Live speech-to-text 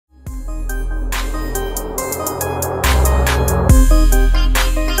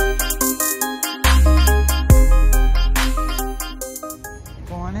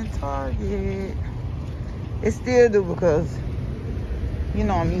It still do because, you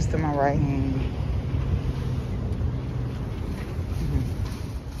know, I'm used to my right hand.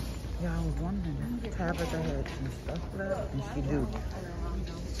 Yeah, I was wondering if Tabitha had some stuff left, and she do.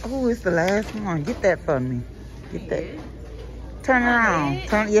 Oh, it's the last one. Get that for me. Get that. Turn around.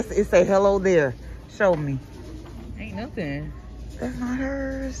 Turn. Yes, it say hello there. Show me. Ain't nothing. That's not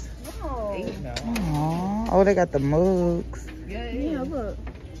hers. No. No. Aww. Oh, they got the mugs. Yeah, look.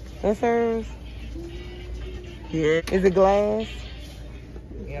 That's hers. Yeah. Is it glass?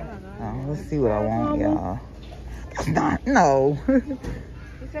 Yeah. Oh, let's see what I want, y'all. That's not. No.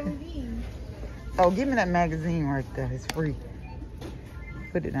 It's 17. Oh, give me that magazine right there. It's free.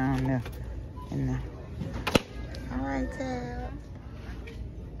 Put it down there. In there. All right, Tab.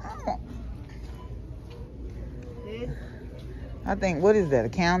 Oh. I think, what is that? A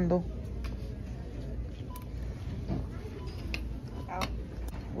candle? Oh.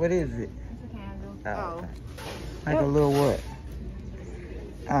 What is it? It's a candle. Oh. Okay. Like a little what?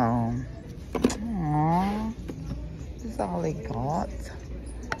 Aww. This is all they got.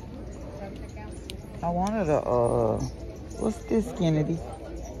 I wanted a, what's this, Kennedy?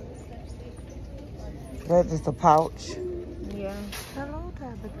 That's just a pouch. Yeah. Hello,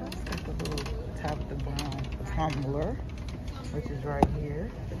 Tabitha. That's a little Tabithabrown tumbler, which is right here.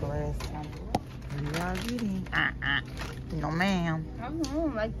 The glass tumbler. What are y'all eating? No, ma'am. I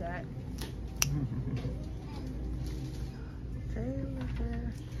don't like that.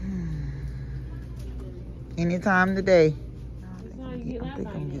 Anytime today. I think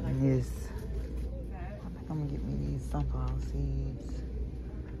I'm getting this. I think I'm gonna get me these sunflower seeds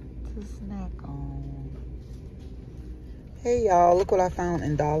to snack on. Hey y'all, look what I found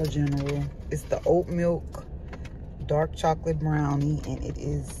in Dollar General. It's the oat milk dark chocolate brownie, and it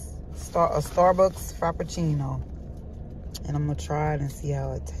is a Starbucks Frappuccino. And I'm gonna try it and see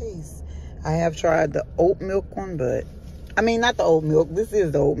how it tastes. I have tried the oat milk one, but I mean, not the oat milk. This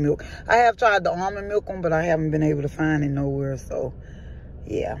is the oat milk. I have tried the almond milk one, but I haven't been able to find it nowhere. So,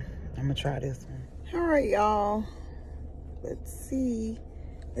 yeah, I'm going to try this one. All right, y'all. Let's see.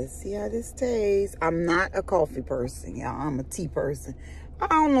 Let's see how this tastes. I'm not a coffee person, y'all. I'm a tea person. I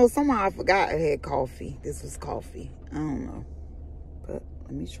don't know. Somehow I forgot I had coffee. This was coffee. I don't know. But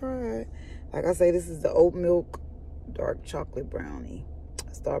let me try it. Like I say, this is the oat milk dark chocolate brownie.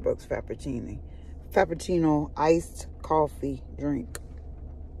 Starbucks Frappuccino iced coffee drink.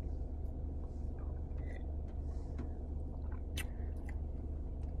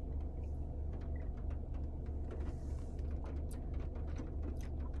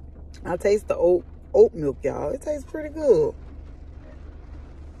 I taste the oat milk, y'all. It tastes pretty good.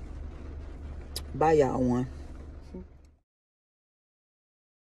 Buy y'all one.